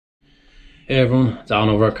Hey everyone, it's Alan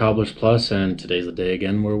over at Cobblers Plus, and today's the day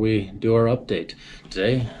again where we do our update.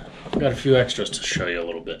 Today, I've got a few extras to show you a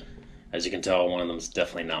little bit. As you can tell, one of them is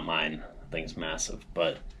definitely not mine. The thing's massive,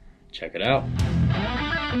 but check it out.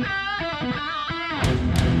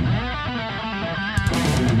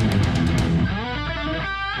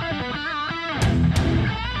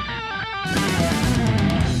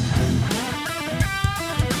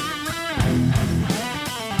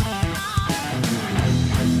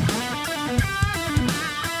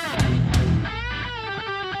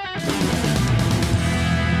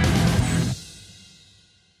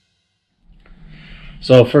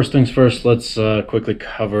 So first things first, let's quickly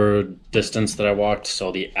cover distance that I walked.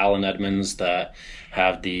 So the Edmonds that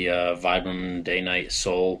have the Vibram Dainite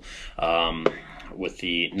sole with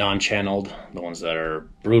the non-channeled, the ones that are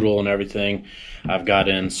brutal and everything, I've got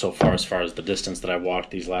in so far as the distance that I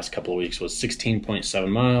walked these last couple of weeks was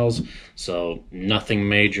 16.7 miles. So nothing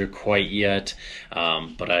major quite yet,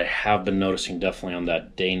 but I have been noticing definitely on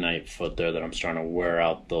that Dainite foot there that I'm starting to wear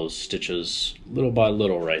out those stitches little by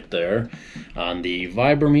little right there. On the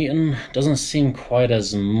Vibram Eton, doesn't seem quite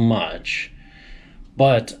as much,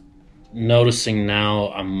 but noticing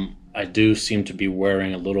now I do seem to be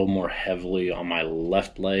wearing a little more heavily on my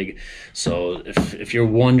left leg. So if you're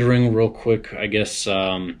wondering real quick, I guess,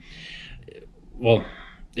 well,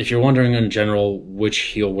 if you're wondering in general which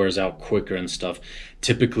heel wears out quicker and stuff,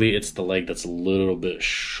 typically it's the leg that's a little bit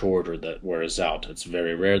shorter that wears out. It's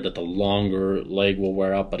very rare that the longer leg will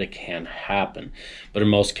wear out, but it can happen. But in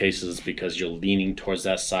most cases, it's because you're leaning towards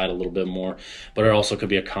that side a little bit more. But it also could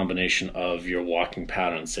be a combination of your walking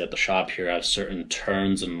pattern. Say at the shop here, I have certain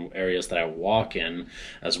turns and areas that I walk in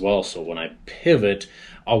as well. So when I pivot,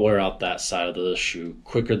 I'll wear out that side of the shoe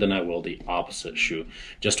quicker than I will the opposite shoe.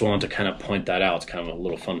 Just wanted to kind of point that out. It's kind of a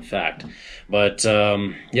little fun fact. But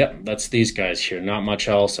yeah, that's these guys here. Not much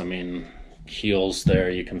else. I mean, heels there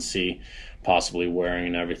you can see possibly wearing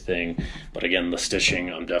and everything. But again, the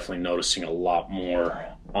stitching, I'm definitely noticing a lot more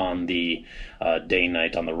on the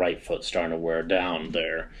Dainite on the right foot starting to wear down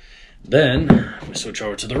there. Then we switch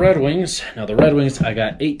over to the Red Wings. Now the Red Wings, I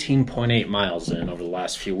got 18.8 miles in over the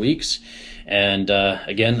last few weeks. And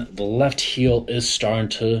again, the left heel is starting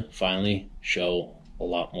to finally show a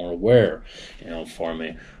lot more wear, for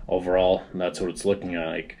me. Overall, that's what it's looking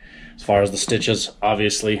like. As far as the stitches,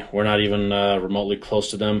 obviously, we're not even remotely close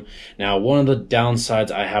to them. Now, one of the downsides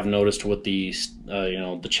I have noticed with the,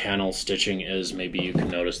 the channel stitching is maybe you can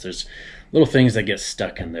notice there's little things that get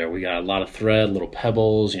stuck in there. We got a lot of thread, little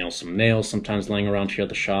pebbles, some nails sometimes laying around here at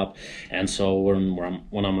the shop. And so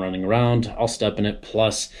when I'm running around, I'll step in it.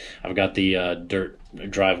 Plus, I've got the dirt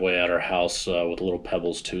driveway at our house with little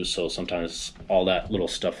pebbles too. So sometimes all that little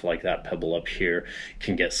stuff like that pebble up here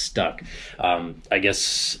can get stuck. I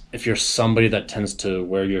guess if you're somebody that tends to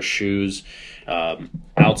wear your shoes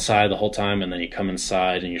outside the whole time and then you come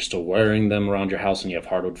inside and you're still wearing them around your house and you have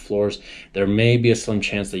hardwood floors, there may be a slim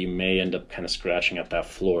chance that you may end up kind of scratching at that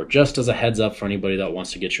floor, just as a heads up for anybody that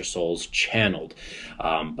wants to get your soles channeled.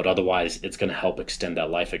 But otherwise, it's going to help extend that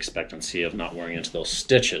life expectancy of not wearing into those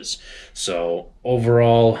stitches. So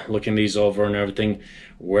overall, looking these over and everything,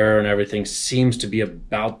 wear and everything seems to be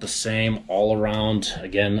about the same all around.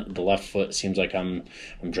 Again, the left foot seems like I'm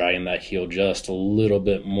dragging that heel just a little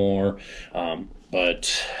bit more,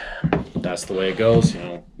 but that's the way it goes.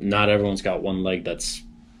 Not everyone's got one leg that's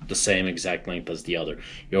the same exact length as the other.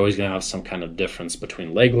 You're always going to have some kind of difference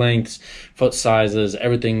between leg lengths, foot sizes,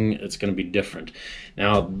 everything. It's going to be different.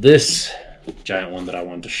 Now, this giant one that I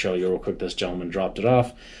wanted to show you real quick, this gentleman dropped it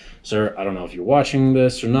off. Sir, I don't know if you're watching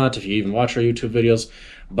this or not, if you even watch our YouTube videos,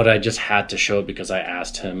 but I just had to show it because I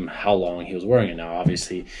asked him how long he was wearing it. Now,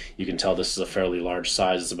 obviously, you can tell this is a fairly large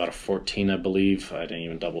size. It's about a 14, I believe. I didn't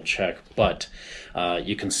even double check, but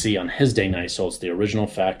you can see on his Dainite soles, the original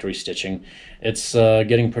factory stitching, it's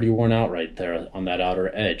getting pretty worn out right there on that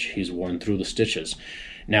outer edge. He's worn through the stitches.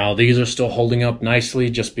 Now, these are still holding up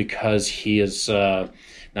nicely just because he is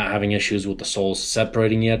not having issues with the soles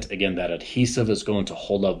separating yet. Again, that adhesive is going to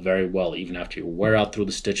hold up very well even after you wear out through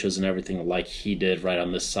the stitches and everything like he did right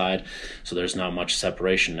on this side. So there's not much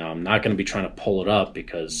separation. Now, I'm not going to be trying to pull it up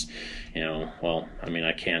because, well, I mean,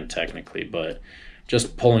 I can technically, but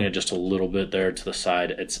just pulling it just a little bit there to the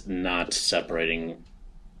side, it's not separating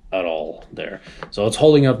at all there. So it's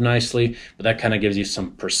holding up nicely, but that kind of gives you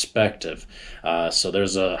some perspective. So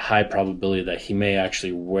there's a high probability that he may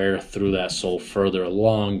actually wear through that sole further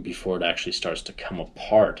along before it actually starts to come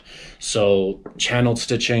apart. So channeled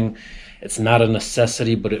stitching, it's not a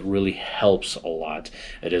necessity, but it really helps a lot.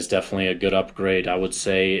 It is definitely a good upgrade, I would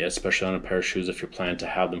say, especially on a pair of shoes if you're planning to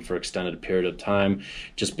have them for extended period of time,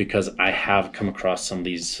 just because I have come across some of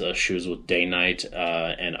these shoes with Dainite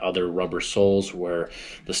and other rubber soles where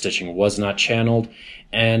the stitching was not channeled,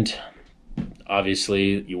 and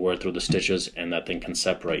obviously you wear through the stitches and that thing can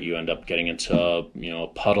separate. You end up getting into a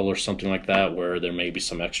puddle or something like that where there may be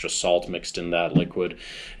some extra salt mixed in that liquid,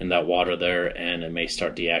 in that water there, and it may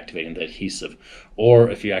start deactivating the adhesive. Or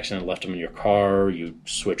if you accidentally left them in your car, you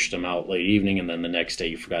switched them out late evening, and then the next day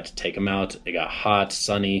you forgot to take them out, it got hot,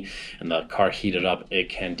 sunny, and the car heated up, it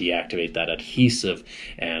can deactivate that adhesive,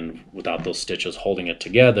 and without those stitches holding it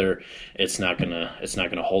together, it's not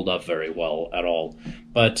gonna hold up very well at all.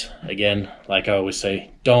 But again, like I always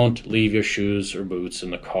say, don't leave your shoes or boots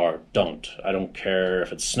in the car. Don't. I don't care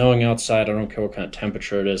if it's snowing outside, I don't care what kind of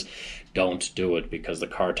temperature it is. Don't do it, because the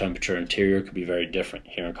car temperature interior could be very different.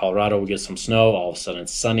 Here in Colorado, we get some snow, all of a sudden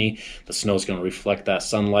it's sunny, the snow is going to reflect that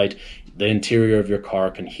sunlight. The interior of your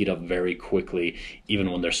car can heat up very quickly,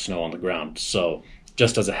 even when there's snow on the ground. So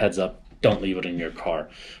just as a heads up, don't leave it in your car.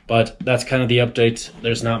 But that's kind of the update.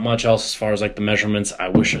 There's not much else as far as like the measurements. I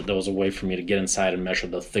wish there was a way for me to get inside and measure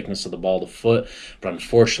the thickness of the ball of the foot, but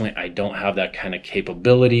unfortunately I don't have that kind of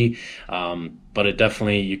capability. But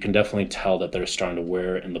you can definitely tell that they're starting to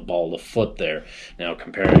wear in the ball of the foot there. Now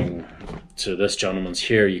comparing to this gentleman's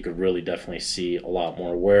here, you could really definitely see a lot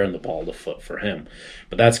more wear in the ball of the foot for him.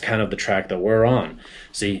 But that's kind of the track that we're on.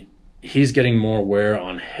 See, he's getting more wear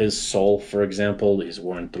on his sole, for example. He's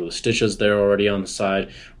wearing through the stitches there already on the side,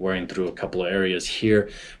 wearing through a couple of areas here,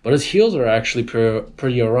 but his heels are actually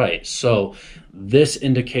pretty all right. So this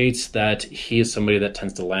indicates that he is somebody that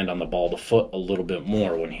tends to land on the ball of the foot a little bit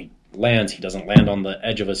more. When he lands, he doesn't land on the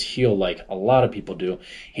edge of his heel like a lot of people do.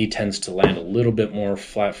 He tends to land a little bit more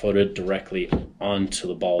flat-footed directly onto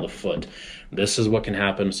the ball of the foot. This is what can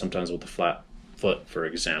happen sometimes with the flat foot, for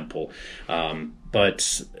example.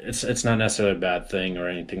 But it's not necessarily a bad thing or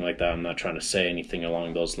anything like that. I'm not trying to say anything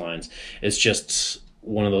along those lines. It's just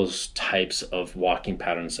one of those types of walking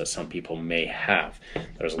patterns that some people may have.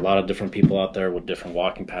 There's a lot of different people out there with different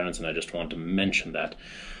walking patterns, and I just wanted to mention that.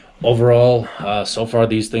 Overall, so far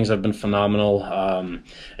these things have been phenomenal.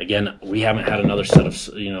 Again, we haven't had another set of,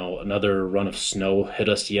 another run of snow hit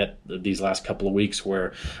us yet these last couple of weeks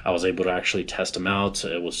where I was able to actually test them out.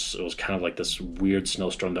 It was kind of like this weird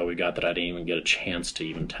snowstorm that we got that I didn't even get a chance to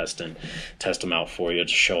even test them out for you to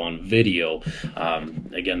show on video.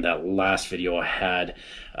 Again, that last video I had,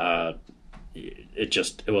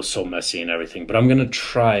 it was so messy and everything, but I'm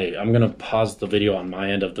gonna pause the video on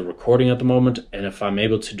my end of the recording at the moment, and if I'm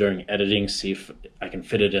able to during editing, see if I can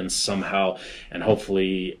fit it in somehow and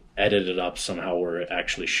hopefully edit it up somehow where it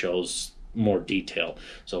actually shows more detail.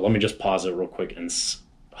 So let me just pause it real quick and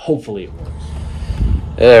hopefully it works.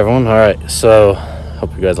 Hey everyone, all right, so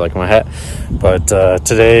hope you guys like my hat. But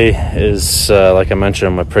today is, like I mentioned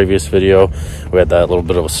in my previous video, we had that little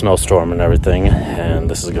bit of a snowstorm and everything, and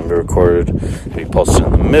this is going to be recorded to be posted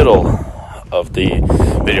in the middle of the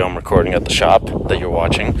video I'm recording at the shop that you're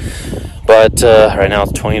watching. But right now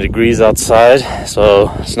it's 20 degrees outside,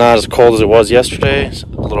 so it's not as cold as it was yesterday. It's a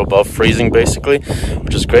little above freezing basically,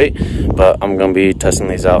 which is great. But I'm going to be testing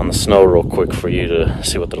these out in the snow real quick for you to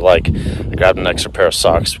see what they're like. I grabbed an extra pair of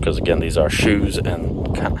socks because again these are shoes and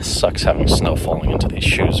it kind of sucks having snow falling into these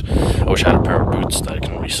shoes. I wish I had a pair of boots that I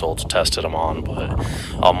can resole to test them on, but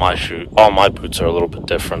all my boots are a little bit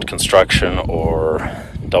different construction or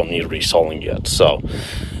don't need resoling yet. So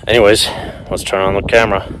anyways, let's turn on the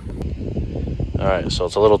camera. Alright, so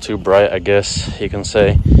it's a little too bright, I guess you can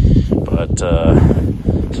say, but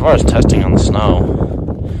as far as testing on the snow,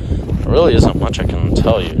 there really isn't much I can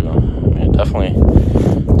tell you. I mean, it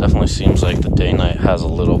definitely seems like the Dainite has a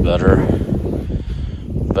little better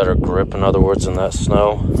grip, in other words, in that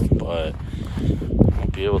snow, but I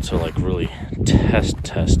won't be able to like really test.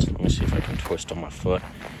 Let me see if I can twist on my foot.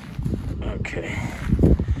 Okay.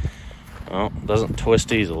 Well, it doesn't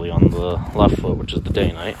twist easily on the left foot, which is the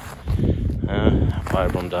Dainite.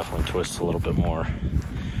 Vibram definitely twists a little bit more.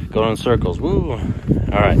 Going in circles, woo!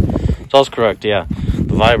 Alright, so all's correct, yeah.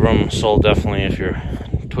 The Vibram sole definitely, if you're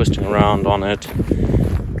twisting around on it,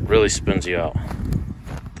 really spins you out.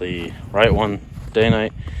 The right one,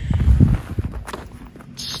 Dainite,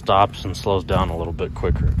 it's stops and slows down a little bit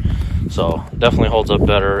quicker. So definitely holds up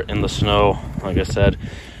better in the snow, like I said.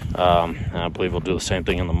 And I believe we'll do the same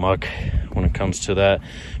thing in the muck when it comes to that,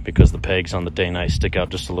 because the pegs on the Dainite stick out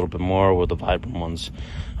just a little bit more, with the Vibram ones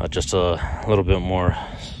just a little bit more,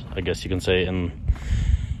 I guess you can say, in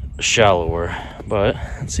shallower. But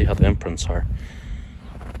let's see how the imprints are.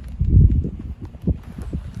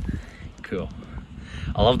 Cool.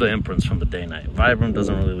 I love the imprints from the Dainite. Vibram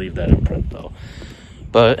doesn't really leave that imprint though.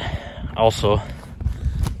 But also,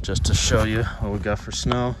 just to show you what we got for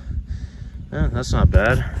snow, that's not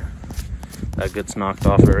bad. That gets knocked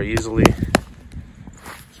off very easily.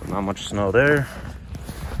 So not much snow there.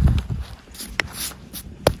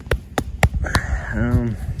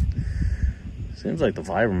 Seems like the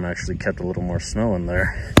Vibram actually kept a little more snow in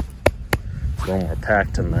there. It's a little more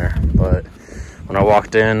packed in there. But when I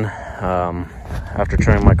walked in, after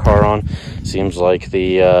turning my car on, seems like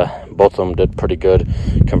the both of them did pretty good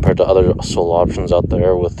compared to other sole options out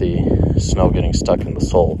there with the snow getting stuck in the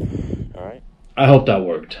sole. All right, I hope that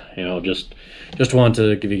worked. You know, just wanted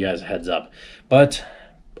to give you guys a heads up. But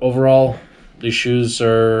overall, these shoes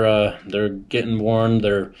are they're getting worn.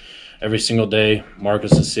 They're every single day.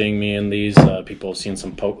 Marcus is seeing me in these. People have seen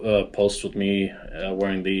some posts with me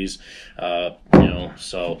wearing these. You know,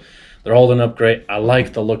 so they're holding up great. I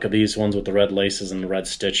like the look of these ones with the red laces and the red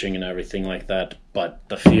stitching and everything like that. But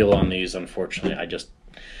the feel on these, unfortunately,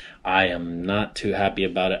 I am not too happy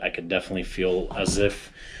about it. I could definitely feel as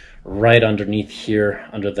if right underneath here,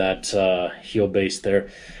 under that heel base there,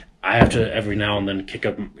 I have to every now and then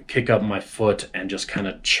kick up my foot and just kind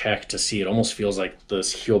of check to see. It almost feels like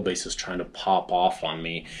this heel base is trying to pop off on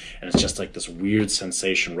me, and it's just like this weird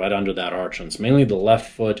sensation right under that arch. And it's mainly the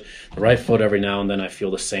left foot. The right foot, every now and then I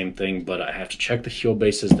feel the same thing, but I have to check the heel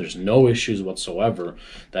bases. There's no issues whatsoever.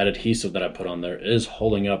 That adhesive that I put on there is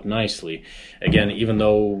holding up nicely. Again, even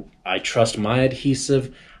though I trust my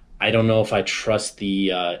adhesive, I don't know if I trust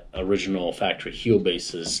the original factory heel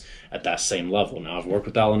bases at that same level. Now, I've worked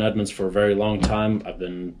with Edmonds for a very long time. I've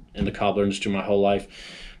been in the cobbler industry my whole life,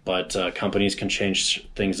 but companies can change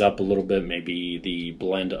things up a little bit. Maybe the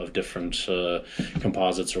blend of different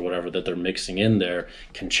composites or whatever that they're mixing in there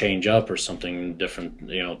can change up, or something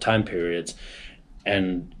different, you know, time periods,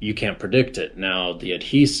 and you can't predict it. Now, the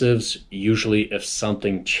adhesives, usually if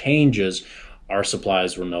something changes, our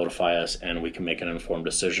suppliers will notify us, and we can make an informed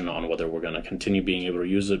decision on whether we're going to continue being able to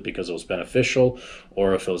use it because it was beneficial,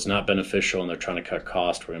 or if it was not beneficial and they're trying to cut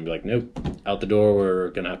cost, we're going to be like, nope, out the door, we're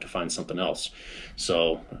going to have to find something else.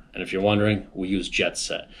 So, and if you're wondering, we use Jet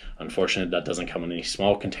Set. Unfortunately, that doesn't come in any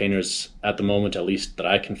small containers at the moment, at least that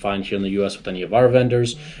I can find here in the US with any of our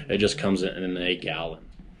vendors. It just comes in an 8-gallon.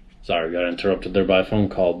 Sorry, got interrupted there by a phone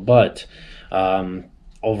call, but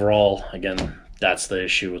overall, again, that's the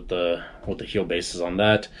issue with the heel bases on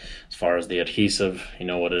that. As far as the adhesive, you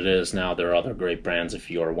know what it is now. There are other great brands if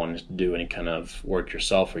you are wanting to do any kind of work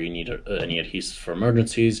yourself, or you need any adhesives for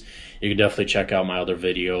emergencies. You can definitely check out my other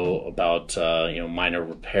video about you know, minor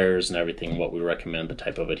repairs and everything, what we recommend, the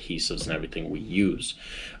type of adhesives and everything we use.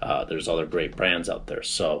 There's other great brands out there,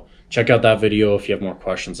 so check out that video if you have more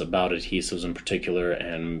questions about adhesives in particular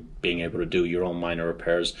and being able to do your own minor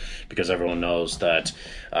repairs, because everyone knows that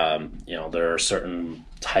you know, there are certain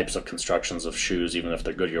types of constructions of shoes, even if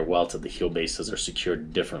they're Goodyear Welted, the heel bases are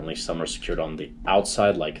secured differently. Some are secured on the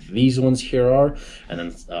outside, like these ones here are, and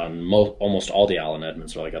then almost all the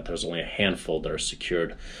Edmonds are like that. There's only a handful that are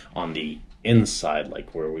secured on the inside,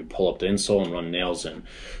 like where we pull up the insole and run nails in.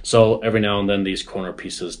 So every now and then these corner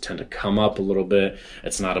pieces tend to come up a little bit.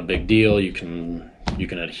 It's not a big deal. You can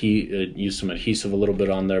use some adhesive a little bit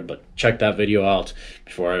on there, but check that video out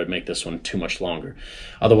before I make this one too much longer.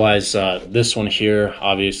 Otherwise, this one here,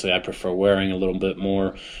 obviously I prefer wearing a little bit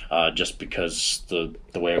more, just because the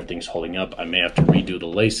way everything's holding up. I may have to redo the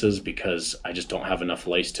laces because I just don't have enough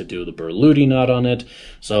lace to do the burlute knot on it,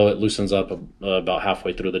 so it loosens up about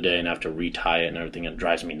halfway through the day, and I have to retie it and everything. It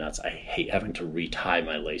drives me nuts. I hate having to retie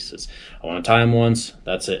my laces. I want to tie them once,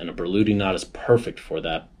 that's it, and a burlute knot is perfect for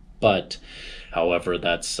that. But however,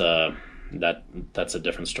 that's a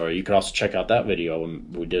different story. You could also check out that video.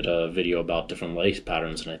 We did a video about different lace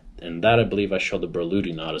patterns, and that I believe I showed the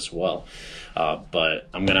burlute knot as well. But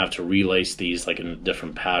I'm gonna have to relace these like in a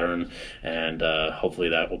different pattern, and hopefully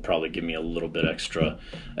that will probably give me a little bit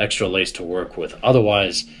extra lace to work with.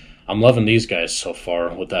 Otherwise, I'm loving these guys so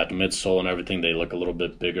far with that midsole and everything. They look a little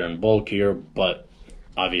bit bigger and bulkier, but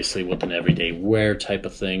obviously with an everyday wear type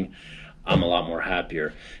of thing, I'm a lot more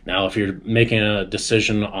happier. Now, if you're making a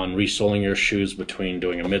decision on resoling your shoes between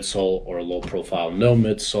doing a midsole or a low profile no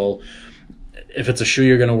midsole, if it's a shoe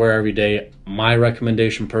you're going to wear every day, my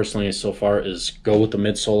recommendation personally so far is go with the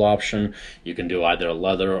midsole option. You can do either a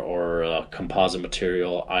leather or a composite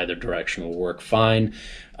material. Either direction will work fine.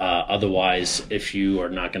 Otherwise, if you are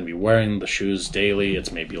not going to be wearing the shoes daily,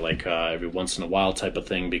 it's maybe like every once in a while type of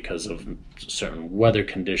thing because of certain weather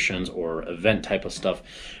conditions or event type of stuff,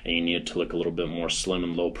 and you need it to look a little bit more slim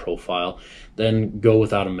and low profile, then go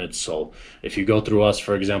without a midsole. If you go through us,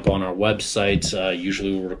 for example, on our website,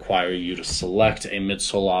 usually we'll require you to select a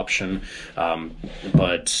midsole option,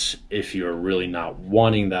 but if you're really not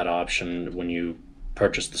wanting that option when you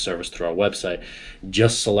purchase the service through our website,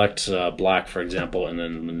 just select black, for example, and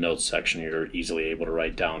then in the notes section you're easily able to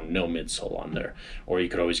write down no midsole on there. Or you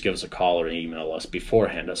could always give us a call or email us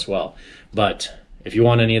beforehand as well. But if you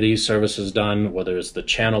want any of these services done, whether it's the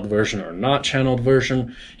channeled version or not channeled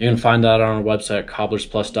version, you can find that on our website,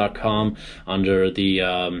 CobblersPlusCO, under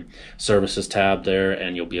the services tab there,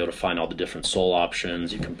 and you'll be able to find all the different sole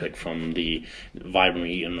options. You can pick from the Vibram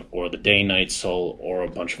Eton or the Dainite Sole or a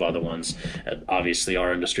bunch of other ones. Obviously,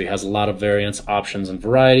 our industry has a lot of variants, options, and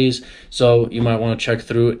varieties, so you might want to check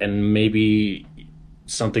through, and maybe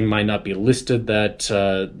something might not be listed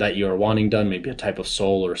that you're wanting done, maybe a type of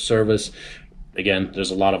sole or service. Again,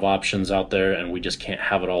 there's a lot of options out there, and we just can't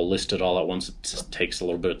have it all listed all at once. It just takes a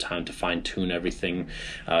little bit of time to fine-tune everything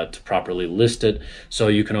to properly list it. So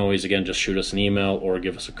you can always, again, just shoot us an email or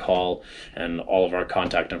give us a call, and all of our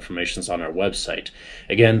contact information is on our website.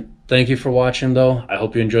 Again, thank you for watching, though. I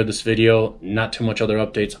hope you enjoyed this video. Not too much other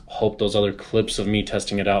updates. Hope those other clips of me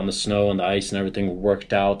testing it out in the snow and the ice and everything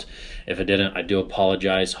worked out. If it didn't, I do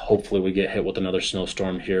apologize. Hopefully we get hit with another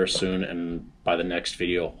snowstorm here soon, and by the next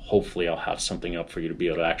video, hopefully I'll have something up for you to be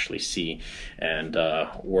able to actually see and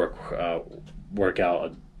work out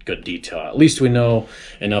a good detail. At least we know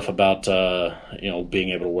enough about being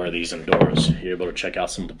able to wear these indoors. You're able to check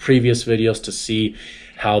out some of the previous videos to see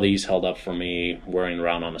how these held up for me wearing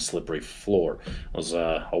around on a slippery floor. It was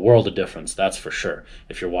a world of difference, that's for sure,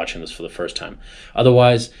 if you're watching this for the first time.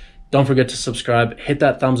 Otherwise, don't forget to subscribe, hit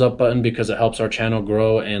that thumbs up button because it helps our channel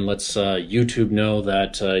grow and lets YouTube know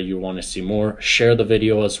that you want to see more. Share the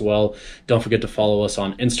video as well. Don't forget to follow us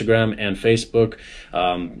on Instagram and Facebook.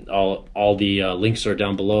 All the links are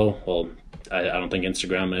down below. Well, I don't think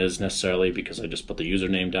Instagram is necessarily because I just put the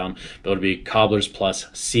username down, but it'll be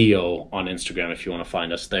CobblersPlusCO on Instagram if you want to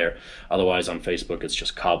find us there. Otherwise, on Facebook, it's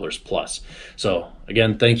just Cobblers Plus. So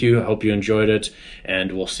again, thank you. I hope you enjoyed it,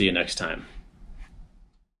 and we'll see you next time.